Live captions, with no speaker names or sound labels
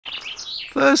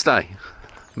Thursday,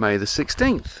 May the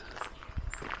 16th.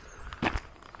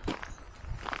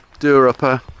 Doer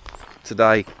upper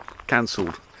today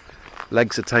cancelled.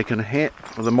 Legs are taking a hit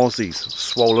with the mozzies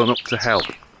swollen up to hell.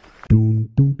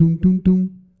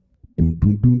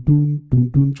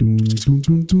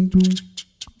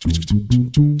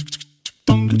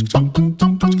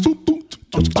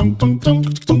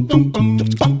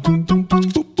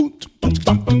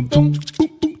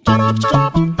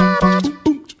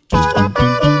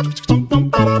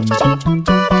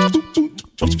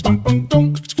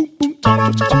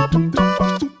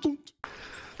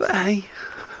 But hey,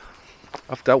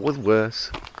 I've dealt with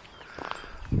worse.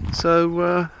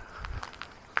 So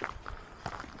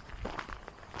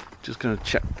just going to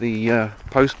check the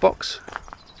post box.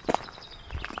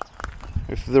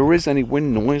 If there is any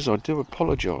wind noise, I do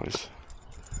apologise.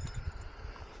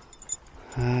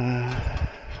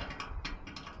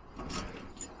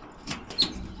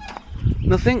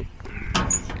 Nothing.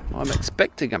 I'm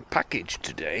expecting a package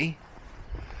today.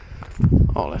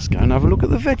 Oh, let's go and have a look at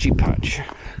the Veggie Patch.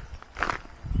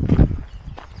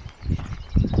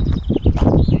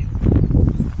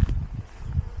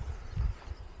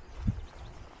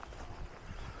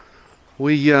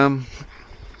 We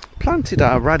planted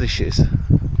our radishes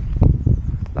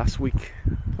last week,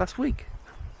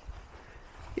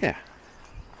 yeah,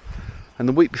 and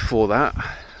the week before that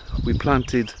we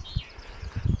planted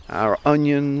our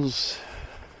onions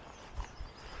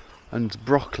and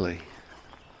broccoli.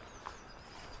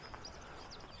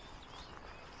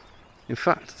 In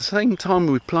fact, at the same time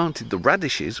we planted the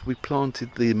radishes, we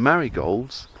planted the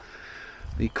marigolds,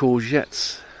 the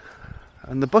courgettes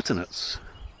and the butternuts.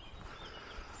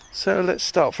 So let's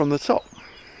start from the top.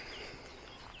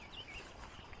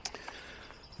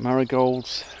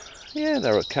 Marigolds, yeah,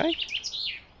 they're okay.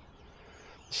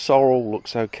 Sorrel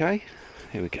looks okay.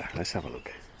 Here we go, let's have a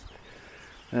look.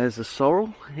 There's the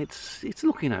sorrel, it's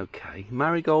looking okay.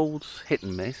 Marigolds, hit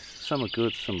and miss, some are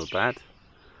good, some are bad.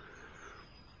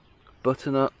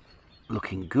 Butternut,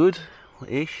 looking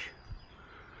good-ish.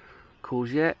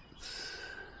 Courgettes,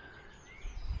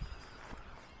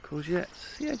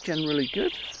 yeah, generally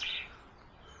good.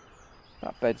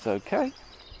 That bed's okay.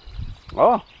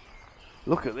 Oh,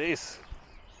 look at this.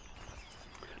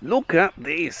 Look at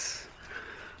this.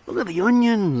 Look at the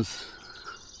onions.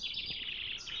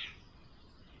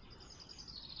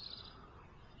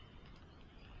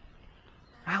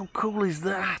 How cool is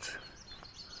that?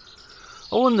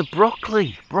 Oh, and the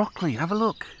broccoli. Broccoli, have a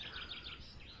look.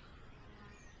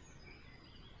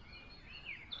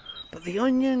 But the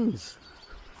onions.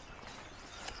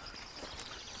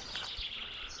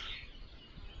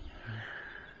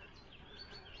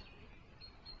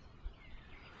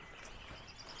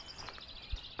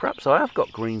 Perhaps I have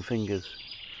got green fingers.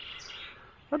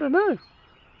 I don't know.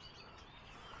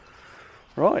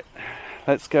 Right,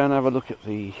 let's go and have a look at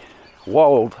the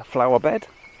wild flower bed.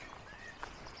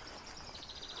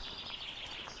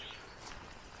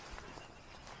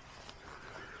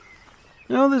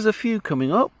 Now there's a few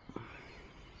coming up.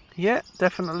 Yeah,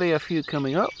 definitely a few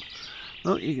coming up.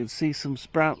 Oh, you can see some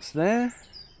sprouts there.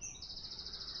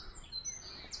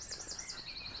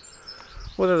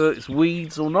 Whether it's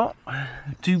weeds or not,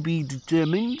 to be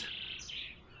determined.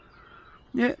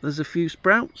 Yeah, there's a few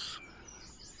sprouts.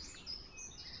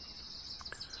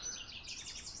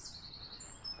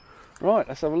 Right,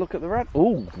 let's have a look at the radish.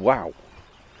 Oh, wow.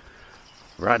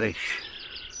 Radish.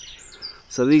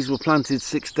 So these were planted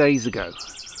 6 days ago.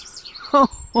 Oh,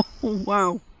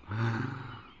 wow.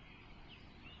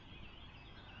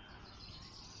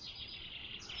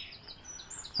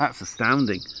 That's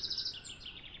astounding.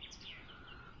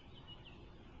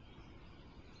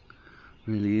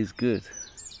 Really is good.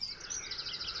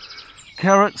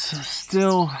 Carrots,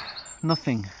 still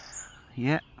nothing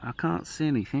yet. I can't see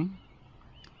anything.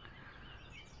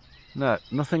 No,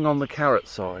 nothing on the carrot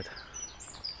side.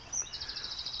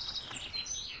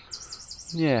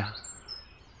 Yeah.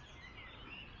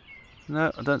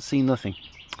 No, I don't see nothing.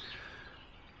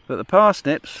 But the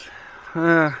parsnips,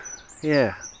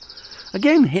 yeah.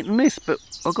 Again, hit and miss, but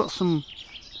I've got some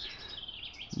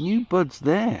new buds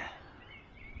there.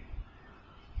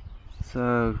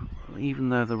 So, even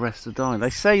though the rest are dying, they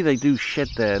say they do shed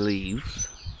their leaves.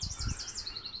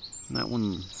 That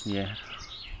one, yeah.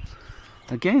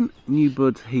 Again, new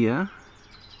bud here.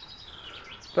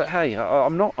 But hey,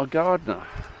 I'm not a gardener.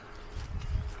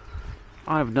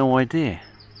 I have no idea.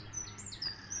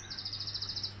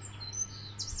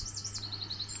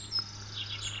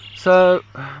 So,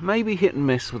 maybe hit and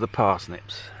miss with the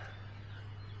parsnips.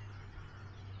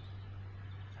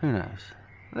 Who knows?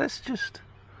 Let's just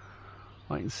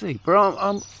wait and see.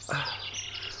 But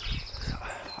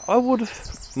I would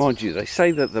have, mind you, they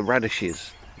say that the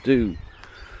radishes do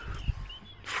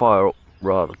fire up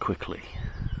rather quickly,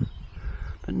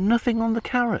 but nothing on the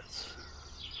carrots.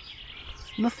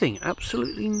 Nothing,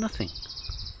 absolutely nothing.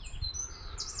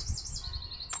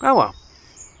 Oh well.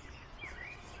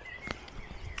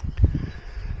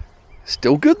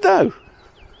 Still good though.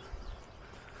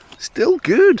 Still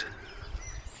good.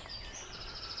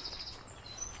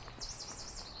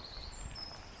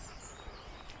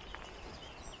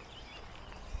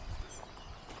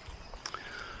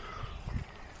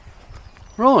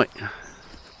 Right.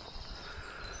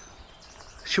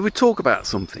 Shall we talk about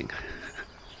something?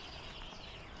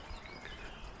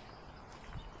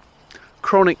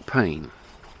 Chronic pain.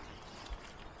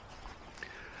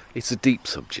 It's a deep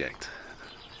subject.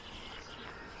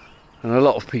 And a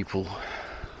lot of people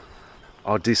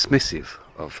are dismissive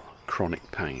of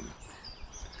chronic pain.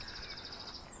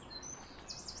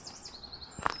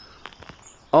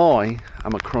 I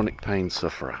am a chronic pain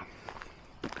sufferer.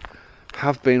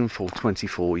 Have been for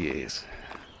 24 years.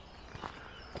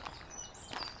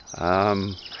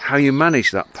 How you manage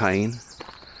that pain,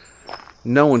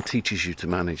 no one teaches you to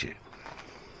manage it.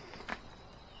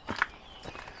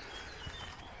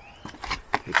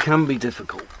 It can be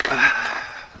difficult.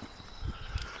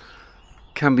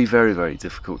 Can be very, very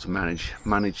difficult to manage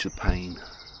the pain.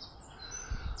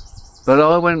 But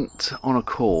I went on a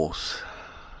course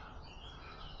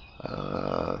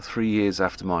 3 years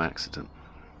after my accident.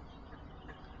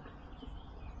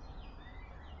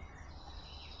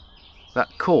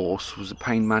 That course was a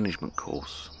pain management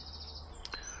course,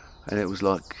 and it was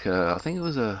like I think it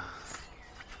was a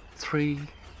three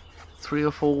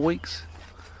or 4 weeks,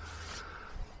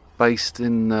 based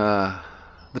in the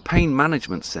Pain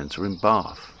Management Centre in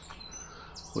Bath,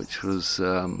 which was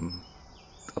a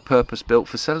purpose-built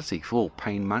facility for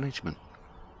pain management.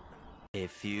 A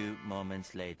few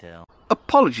moments later.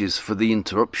 Apologies for the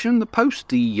interruption. The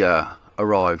postie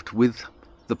arrived with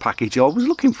the package I was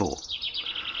looking for.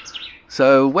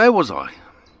 So where was I?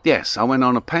 Yes, I went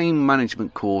on a pain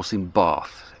management course in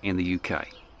Bath in the UK.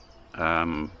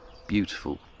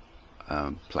 Beautiful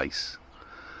place.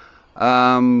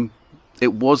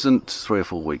 It wasn't 3 or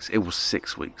 4 weeks, it was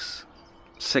 6 weeks.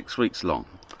 6 weeks long.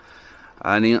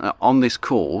 And on this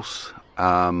course,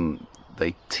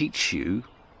 they teach you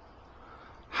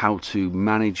how to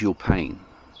manage your pain.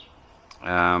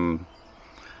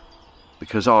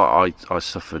 Because I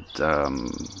suffered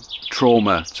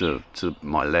trauma to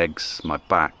my legs, my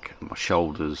back, my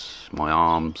shoulders, my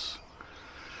arms.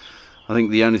 I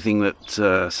think the only thing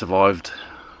that survived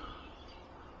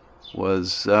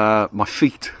was my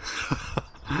feet.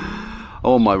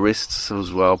 Or my wrists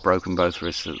as well, broken both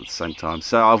wrists at the same time.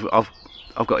 So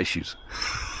I've got issues.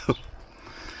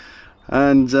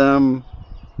 And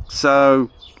so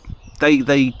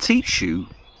they teach you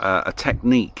a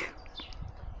technique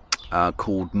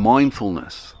called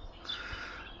mindfulness,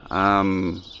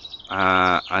 and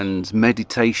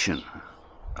meditation,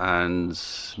 and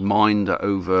mind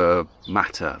over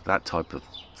matter, that type of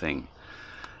thing.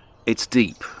 It's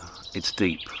deep. It's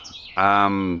deep.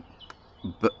 But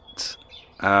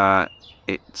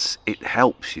it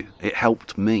helps you. It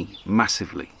helped me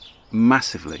massively,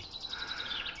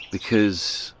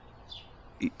 because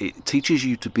it teaches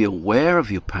you to be aware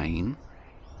of your pain,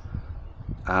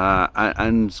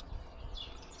 and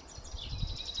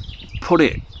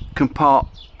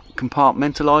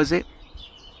compartmentalize it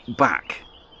back,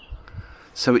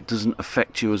 so it doesn't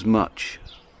affect you as much.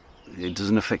 It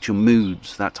doesn't affect your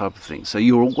moods, that type of thing. So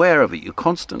you're aware of it. You're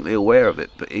constantly aware of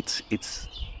it, but it's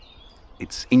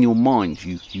in your mind.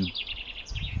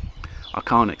 I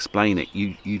can't explain it.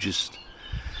 You just,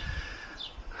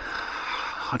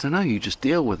 I don't know. You just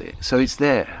deal with it. So it's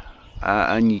there,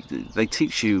 and they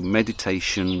teach you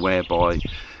meditation, whereby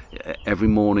every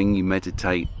morning you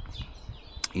meditate.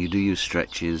 You do your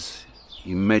stretches.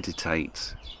 You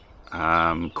meditate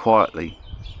quietly.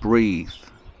 Breathe.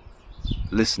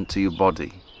 Listen to your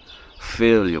body,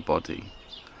 feel your body,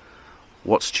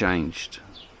 what's changed.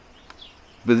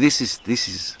 But this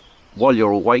is while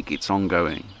you're awake, it's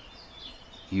ongoing.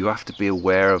 You have to be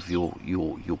aware of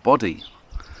your body.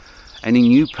 Any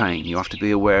new pain, you have to be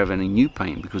aware of any new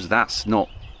pain, because that's not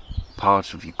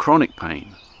part of your chronic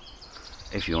pain,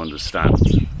 if you understand.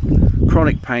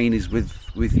 Chronic pain is with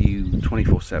you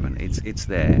 24/7. It's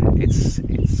there.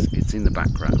 It's in the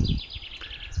background.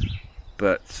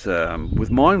 But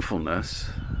with mindfulness,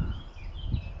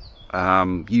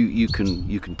 you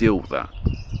can deal with that.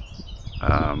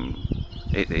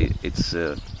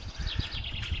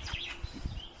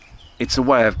 It's a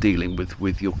way of dealing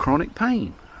with your chronic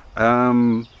pain.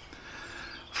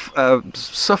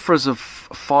 Sufferers of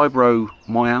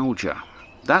fibromyalgia,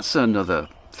 that's another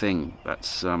thing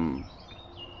that's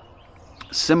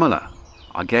similar,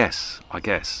 I guess,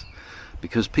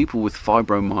 because people with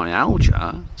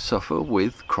fibromyalgia suffer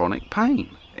with chronic pain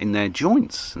in their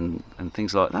joints and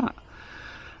things like that.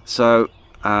 So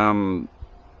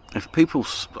if people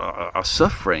are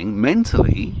suffering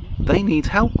mentally, they need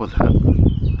help with that.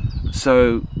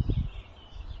 So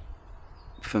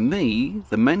for me,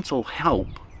 the mental help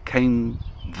came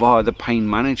via the pain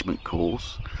management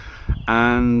course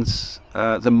and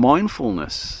the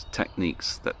mindfulness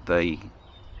techniques that they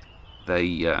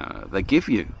give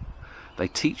you, they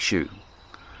teach you,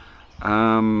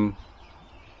 and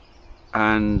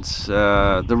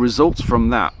the results from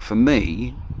that for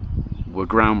me were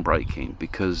groundbreaking,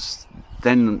 because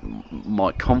then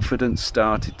my confidence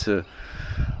started to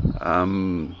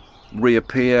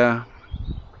reappear.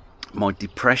 My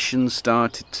depression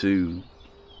started to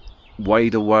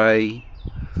wade away,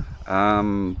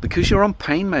 because you're on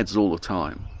pain meds all the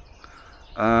time,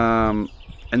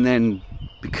 and then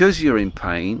because you're in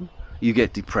pain you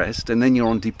get depressed, and then you're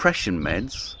on depression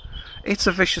meds. It's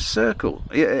a vicious circle,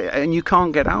 and you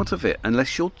can't get out of it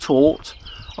unless you're taught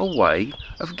a way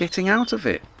of getting out of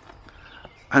it.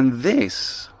 And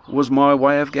this was my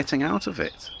way of getting out of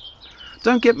it.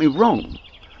 Don't get me wrong,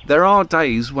 there are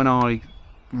days when I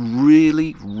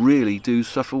really do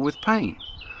suffer with pain,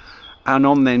 and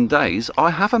on them days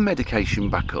I have a medication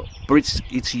backup, but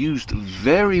it's used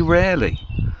very rarely,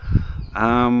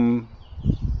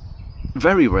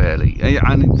 very rarely.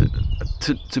 And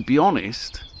to be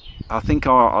honest, I think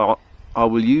I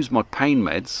will use my pain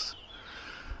meds,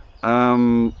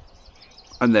 and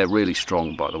they're really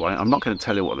strong, by the way. I'm not going to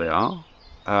tell you what they are,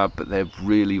 but they're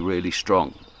really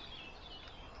strong,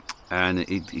 and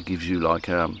it gives you like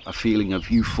a feeling of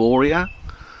euphoria,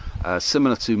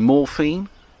 similar to morphine,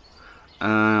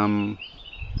 and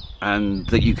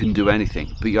that you can do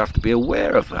anything, but you have to be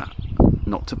aware of that,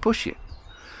 not to push it.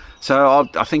 So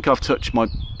I think I've touched my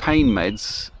pain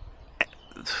meds,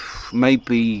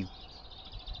 maybe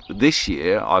this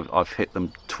year I've hit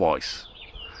them twice,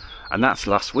 and that's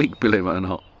last week, believe it or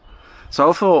not. So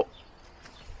I thought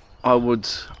I would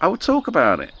talk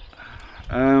about it,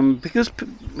 because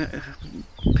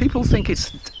people think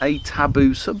it's a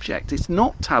taboo subject. It's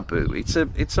not taboo. It's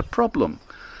a problem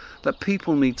that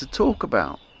people need to talk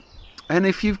about. And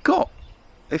if you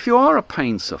are a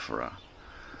pain sufferer,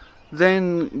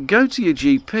 then go to your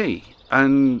GP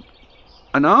and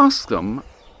ask them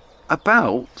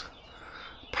about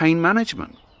pain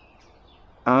management.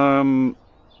 I'm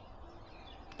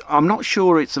not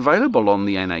sure it's available on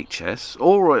the NHS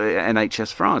or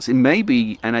NHS France. It may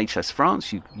be NHS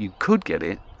France. You could get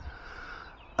it,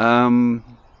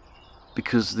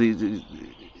 because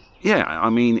yeah, I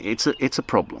mean, it's a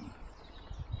problem.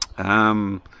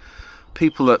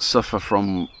 People that suffer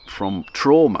from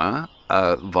trauma,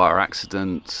 via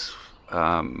accident,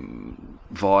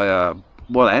 via,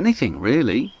 well, anything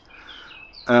really,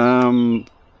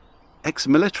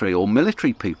 ex-military or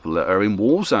military people that are in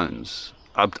war zones,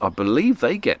 I believe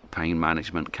they get pain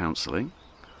management counselling.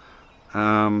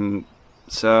 So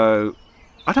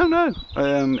I don't know,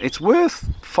 it's worth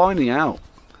finding out,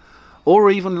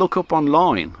 or even look up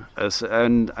online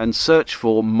and search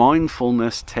for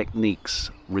mindfulness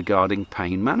techniques regarding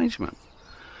pain management.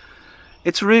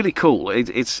 It's really cool.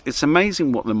 It's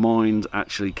amazing what the mind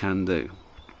actually can do.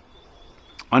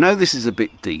 I know this is a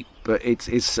bit deep, but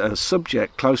it's a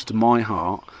subject close to my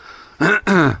heart,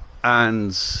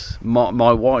 and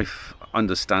my wife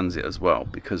understands it as well,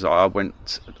 because I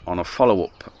went on a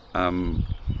follow-up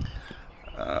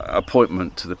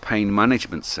appointment to the pain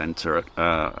management centre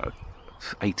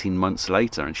 18 months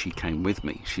later, and she came with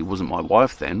me. She wasn't my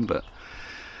wife then, but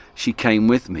she came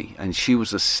with me, and she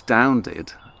was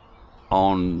astounded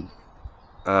on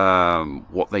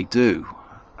what they do,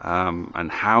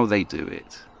 and how they do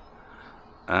it,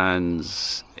 and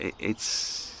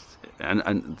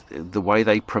and the way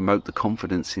they promote the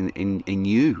confidence in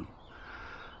you.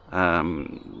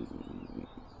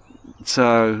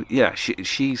 So yeah,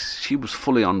 she was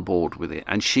fully on board with it,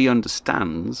 and she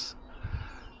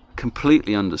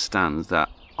completely understands that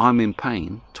I'm in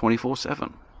pain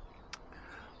 24/7.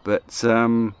 But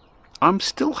I'm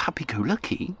still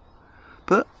happy-go-lucky,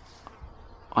 but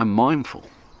I'm mindful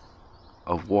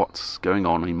of what's going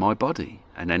on in my body,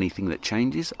 and anything that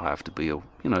changes, I have to be,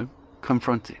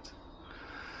 confront it.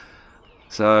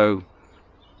 So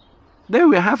there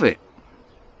we have it.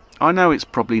 I know it's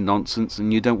probably nonsense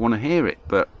and you don't want to hear it,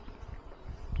 but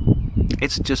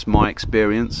it's just my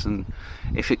experience, and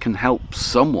if it can help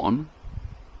someone,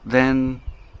 then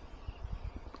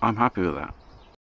I'm happy with that.